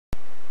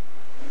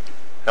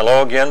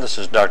Hello again, this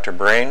is Dr.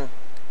 Brain.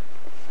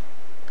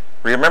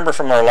 Remember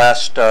from our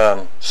last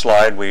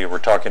slide we were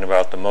talking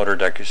about the motor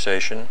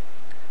decussation.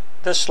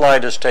 This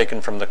slide is taken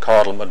from the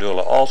caudal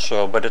medulla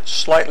also, but it's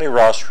slightly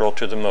rostral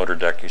to the motor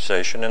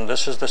decussation, and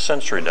this is the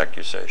sensory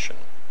decussation.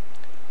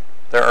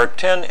 There are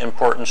 10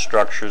 important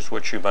structures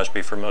which you must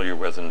be familiar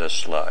with in this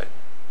slide.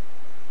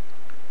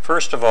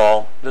 First of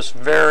all, this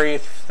very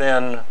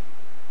thin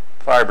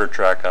fiber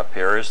tract up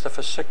here is the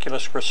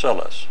fasciculus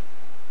gracilis,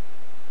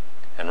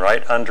 and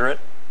right under it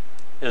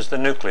is the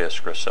nucleus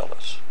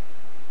gracilis.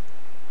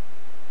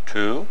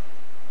 2,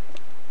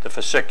 the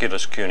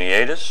fasciculus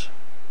cuneatus,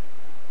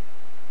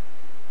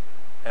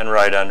 and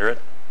right under it,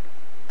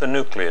 the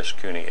nucleus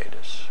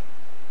cuneatus.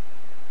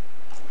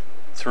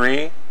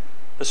 3,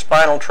 the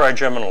spinal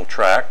trigeminal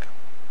tract,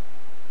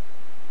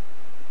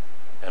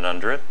 and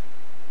under it,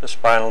 the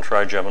spinal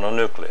trigeminal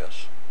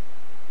nucleus.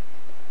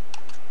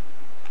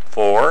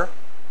 4,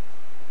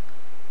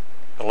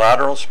 the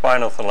lateral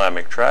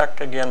spinothalamic tract.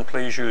 Again,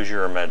 please use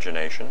your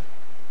imagination.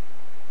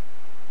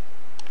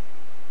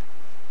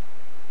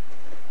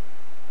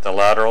 The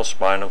lateral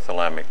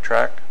spinothalamic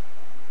tract.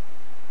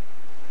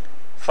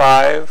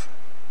 5,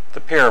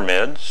 the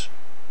pyramids,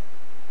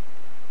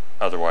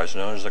 otherwise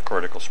known as the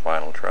cortical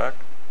spinal tract,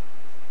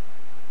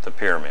 the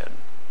pyramid.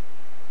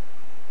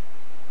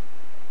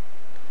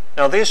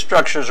 Now these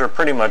structures are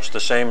pretty much the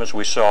same as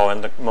we saw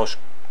in the most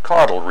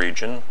caudal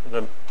region,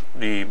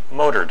 the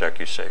motor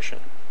decussation,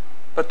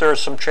 but there are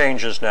some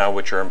changes now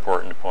which are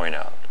important to point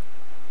out.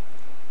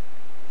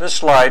 This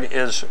slide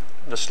is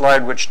the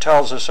slide which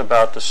tells us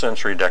about the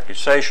sensory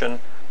decussation.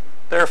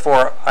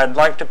 Therefore, I'd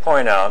like to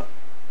point out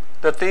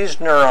that these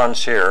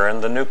neurons here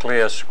in the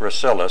nucleus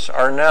gracilis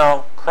are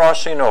now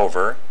crossing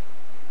over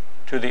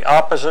to the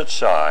opposite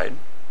side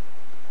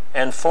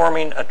and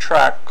forming a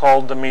tract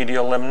called the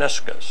medial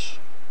lemniscus.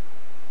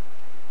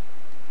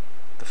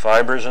 The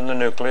fibers in the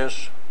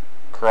nucleus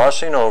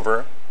crossing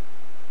over,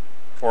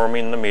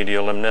 forming the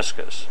medial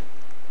lemniscus.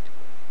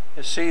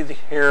 You see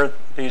here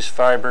these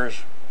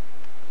fibers,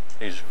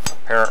 these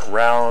apparent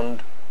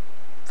round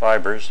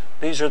fibers,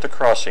 these are the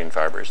crossing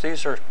fibers.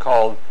 These are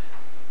called,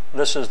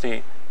 this is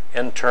the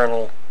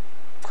internal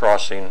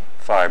crossing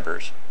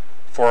fibers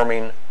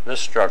forming this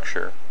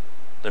structure,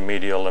 the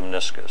medial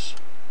lemniscus.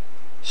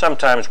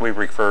 Sometimes we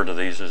refer to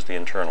these as the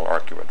internal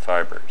arcuate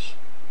fibers.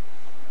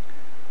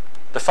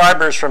 The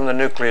fibers from the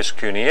nucleus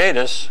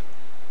cuneatus,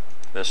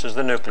 this is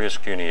the nucleus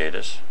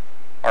cuneatus,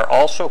 are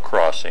also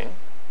crossing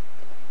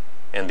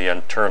in the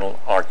internal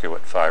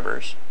arcuate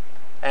fibers,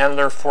 and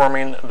they're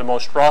forming the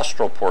most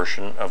rostral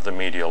portion of the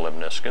medial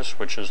lemniscus,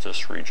 which is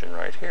this region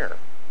right here.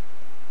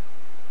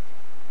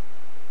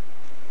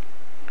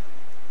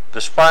 The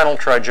spinal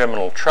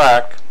trigeminal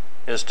tract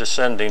is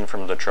descending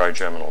from the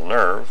trigeminal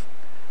nerve,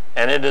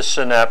 and it is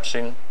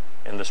synapsing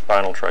in the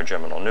spinal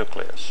trigeminal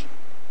nucleus.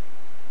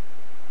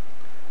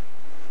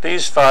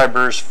 These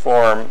fibers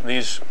from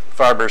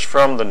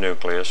the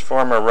nucleus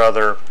form a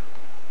rather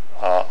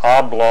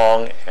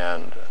oblong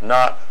and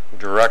not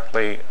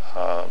directly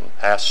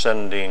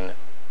ascending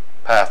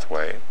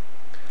pathway,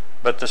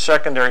 but the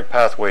secondary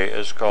pathway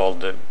is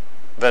called the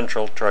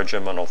ventral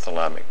trigeminal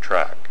thalamic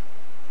tract.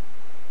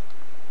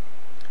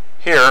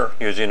 Here,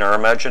 using our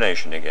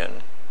imagination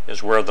again,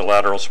 is where the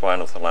lateral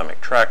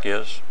spinothalamic tract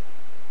is,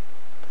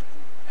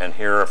 and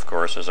here, of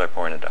course, as I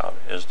pointed out,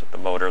 is the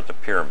motor of the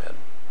pyramid.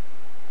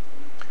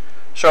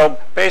 So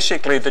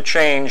basically the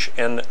change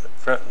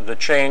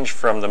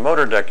from the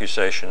motor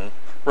decussation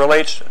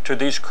relates to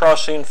these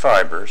crossing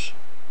fibers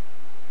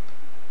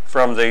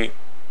from the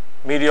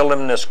medial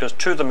lemniscus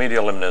to the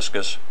medial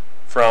lemniscus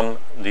from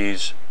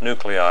these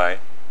nuclei,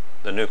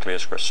 the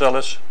nucleus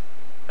gracilis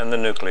and the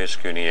nucleus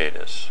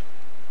cuneatus.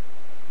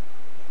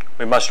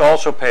 We must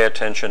also pay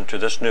attention to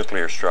this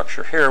nuclear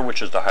structure here,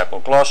 which is the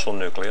hypoglossal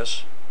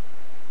nucleus.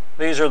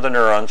 These are the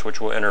neurons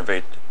which will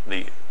innervate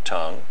the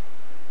tongue,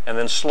 and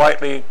then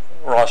slightly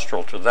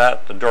rostral to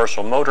that, the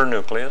dorsal motor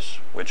nucleus,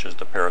 which is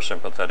the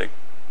parasympathetic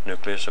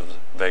nucleus of the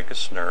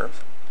vagus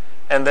nerve.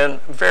 And then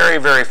very,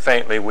 very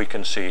faintly we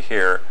can see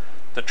here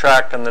the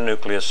tract and the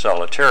nucleus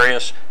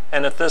solitarius,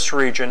 and at this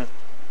region,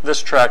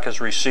 this tract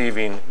is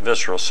receiving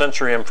visceral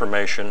sensory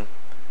information,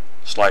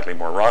 slightly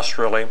more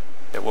rostrally.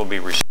 It will be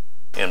receiving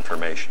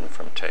information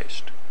from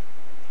taste.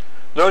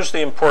 Those are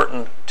the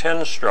important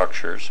 10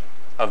 structures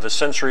of the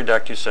sensory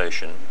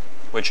decussation,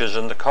 which is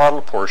in the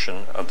caudal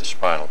portion of the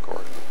spinal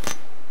cord.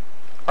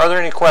 Are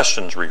there any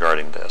questions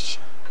regarding this?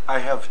 I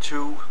have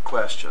 2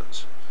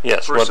 questions.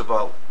 Yes. First of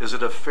all, is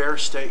it a fair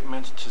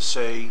statement to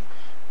say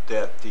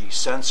that the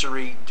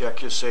sensory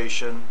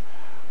decussation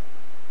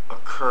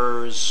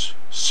occurs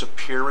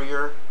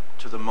superior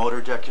to the motor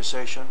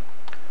decussation?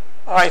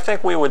 I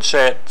think we would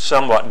say it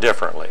somewhat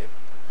differently.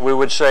 We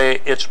would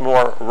say it's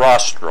more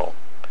rostral,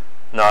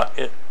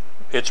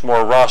 it's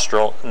more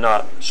rostral,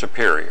 not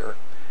superior.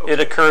 Okay. It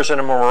occurs in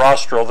a more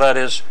rostral, that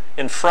is,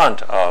 in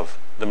front of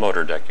the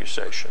motor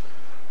decussation.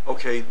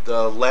 Okay,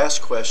 the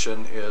last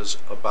question is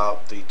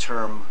about the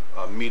term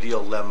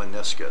medial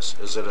lemniscus.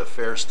 Is it a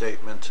fair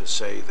statement to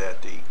say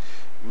that the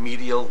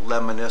medial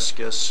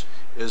lemniscus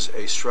is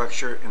a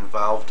structure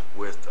involved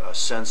with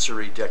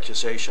sensory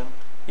decussation?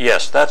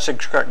 Yes, that's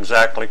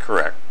exactly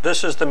correct.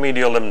 This is the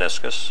medial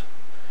lemniscus,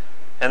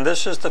 and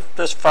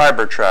this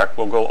fiber tract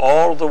will go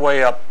all the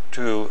way up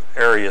to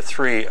area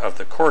 3 of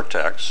the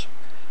cortex,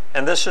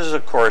 and this is a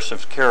course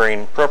of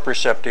carrying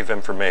proprioceptive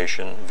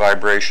information,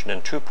 vibration,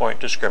 and two-point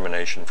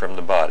discrimination from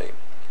the body.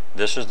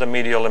 This is the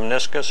medial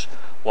lemniscus,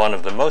 one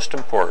of the most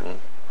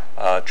important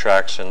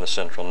tracts in the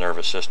central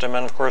nervous system,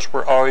 and of course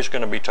we're always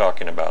going to be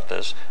talking about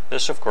this.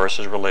 This of course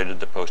is related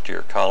to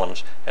posterior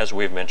columns, as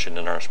we've mentioned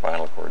in our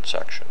spinal cord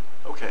section.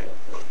 Okay.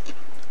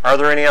 Are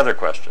there any other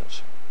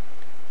questions?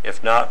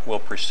 If not, we'll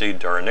proceed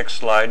to our next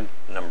slide,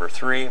 number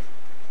 3,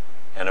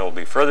 and it will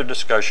be further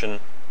discussion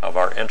of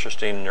our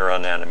interesting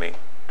neuroanatomy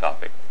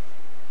topic.